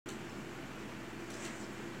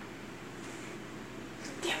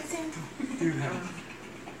dancing. Do that.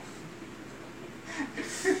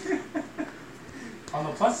 On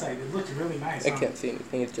the plus side, it looked really nice. I can't see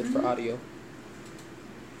anything. It's just for audio.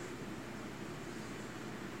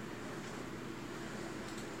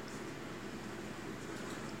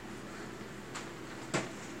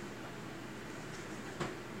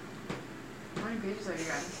 How many pages are you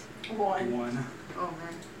guys? One. Oh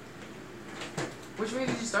man. Which way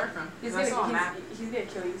did you start from? He's I saw a gonna map. kill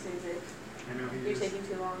you, Slender. I know he You're is. taking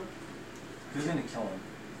too long. Who's gonna kill him?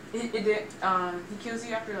 It did. He kills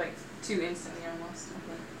you after like 2 instantly almost.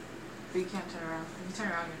 Okay. But you can't turn around. If you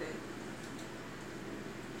turn around, you're dead.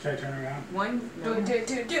 Should I turn around? One. No. Do it.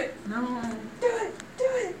 No. Do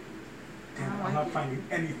it. Damn, I I'm like not it. finding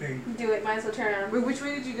anything. Do it. Might as well turn around. Wait, which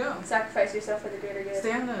way did you go? Sacrifice yourself for the greater good.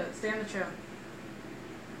 Stay on the trail.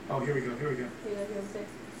 Oh, here we go. You know what I'm saying?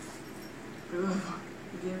 Ugh.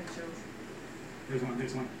 You gave me chills.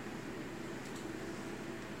 There's one.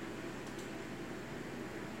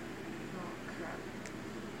 Oh crap.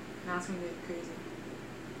 Now it's gonna get crazy.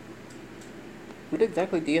 What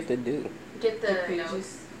exactly do you have to do? Get the pages.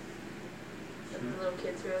 notes that the little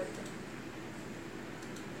kids wrote.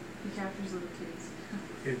 He captures little kids.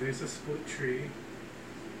 Okay, there's a split tree.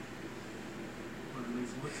 Or at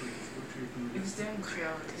least looks like a split tree from If you stay on the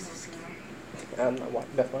trail, it's not gonna. I'm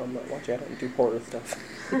not that's why I'm not watching. I don't do horror stuff.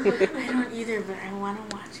 I don't either, but I want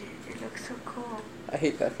to watch it. It looks so cool. I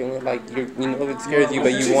hate that feeling. Like you know it scares you,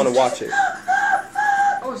 but you want to watch it.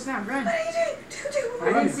 Oh snap! Run! What are you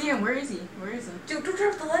doing? I didn't see him. Where is he? Dude, don't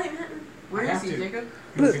drop the light, man. Where I is have he, to. Jacob?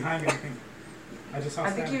 He was behind me, I think. I just saw I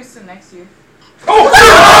think Stan. he was sitting next to you. Oh my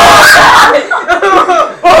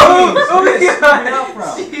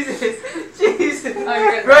god! Jesus! Oh,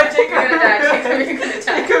 you're gonna Run, die. Jacob! You're gonna die. Jacob, you're gonna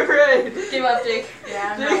die. Jacob, run! Give up, Jake.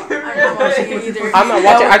 Yeah, I'm not watching it either. I'm not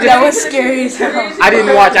watching. That was scary as hell. I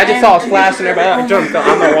didn't watch. I just saw a flash and everybody jumped.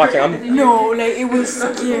 I'm not watching. No, like, it was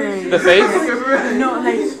scary. The face? No,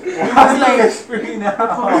 like, it Why was are you like, guys freaking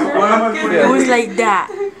out? it was like that.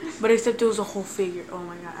 But except it was a whole figure. Oh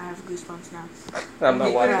my god, I have goosebumps now. I'm not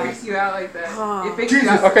It watching. freaks you out like that. Oh. It freaks you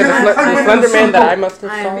out. Okay, the Slender Man that I must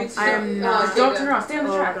have saw. I am not. Don't turn around. Stay on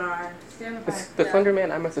the Oh track. god. Stay on the path. The Slender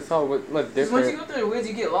Man I must have saw was Because once you different. go through the woods,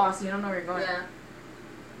 you get lost. You don't know where you're going. Yeah.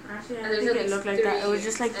 Actually, I And don't there's think at it least looked like that. It was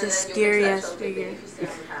just like the scariest figure.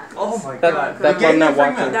 Oh my That- god. that's why I'm not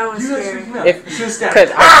watching. That was scary.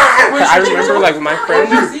 Because I remember like my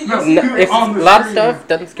friends, if a lot of stuff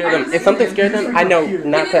doesn't scare them. If something scares them, I know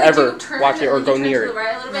not to ever watch it or go near it.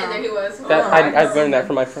 Right a little bit, and there he was. I've learned that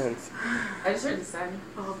from my friends. I just heard the sound.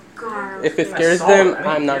 Oh god. If it scares them,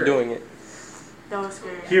 I'm not doing it. That was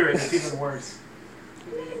scary. Hear it, it's even worse.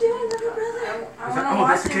 What are you doing, little brother? I Is that- want to oh, watch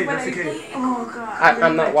that's it, okay, but that's I okay. can't. Oh god.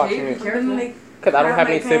 I'm not watching it. Careful. Because I don't have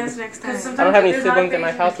any siblings. Next Because time. I don't have any sometimes there's siblings in my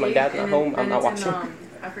a house. My cave dad's not and home. I'm and not it's in, watching.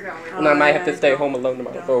 I forgot where. And I might have to yeah, stay don't. home alone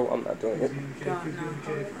tomorrow, so I'm not doing it. Feed the kid, feed the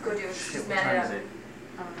kid. Go do it. Just What man time it is up.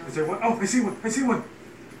 it? Is there one? Oh, I see one.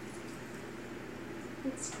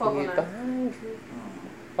 It's 12:09.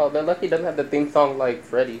 Oh, they're lucky he doesn't have the theme song like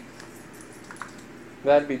Freddy.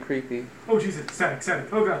 That'd be creepy. Oh, Jesus.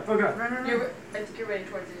 Static. Oh, God. Run. I think you're ready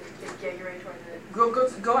towards it. Yeah, you're ready towards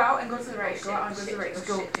it. Go out and go to the right. Oh, Go out and go to the right. Just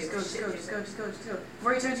go.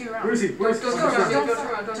 Before he turns you around. Where is he? Go Go around.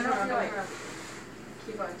 turn around.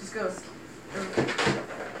 Keep on. Just go.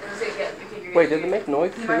 Wait, does it make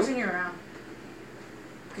noise He might too? turn you around.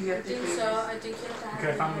 You I have to think do so. I think you have to have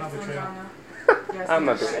Okay, I found another headphones trail. on now. Yes, I'm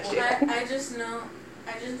not you doing that have shit. I just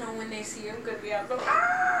know when they see you, I'm gonna be out. Go.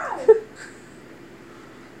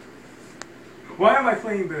 Why am I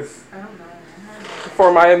playing this? I don't know.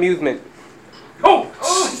 For my amusement. Oh!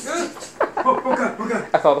 Oh, Oh, God.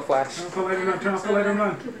 I saw the flash. Turn off the light and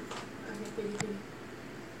run.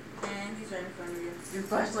 And he's right in front of you. your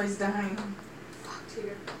flashlight's dying. Fuck,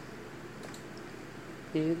 Tigger.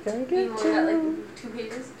 He's gonna You get only got you. like 2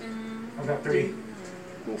 pages. I got 3.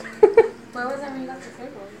 Where was that when you got your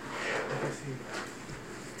favorite? Let's see.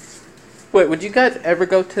 Wait, would you guys ever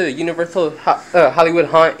go to Universal Hollywood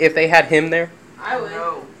Haunt if they had him there? I would.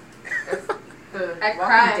 No. The I'd Walking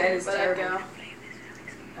cry, Dead is but I'd terrible. go.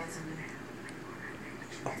 That's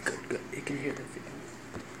Oh, good. You can hear this.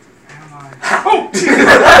 Am I? Oh!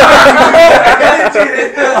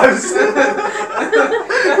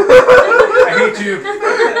 I hate you.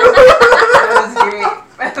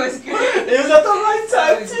 That was great. It was at the right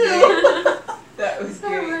time too. That was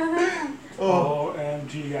great.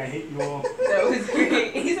 OMG, I hate you all. That was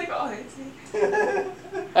great. He's like, oh, it's me.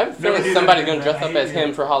 I have a feeling somebody's gonna dress up as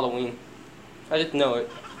him for Halloween. I just know it.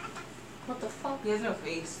 What the fuck? He has no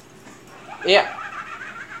face. Yeah.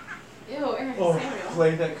 Ew, Aaron Oh, Samuel.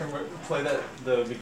 play that the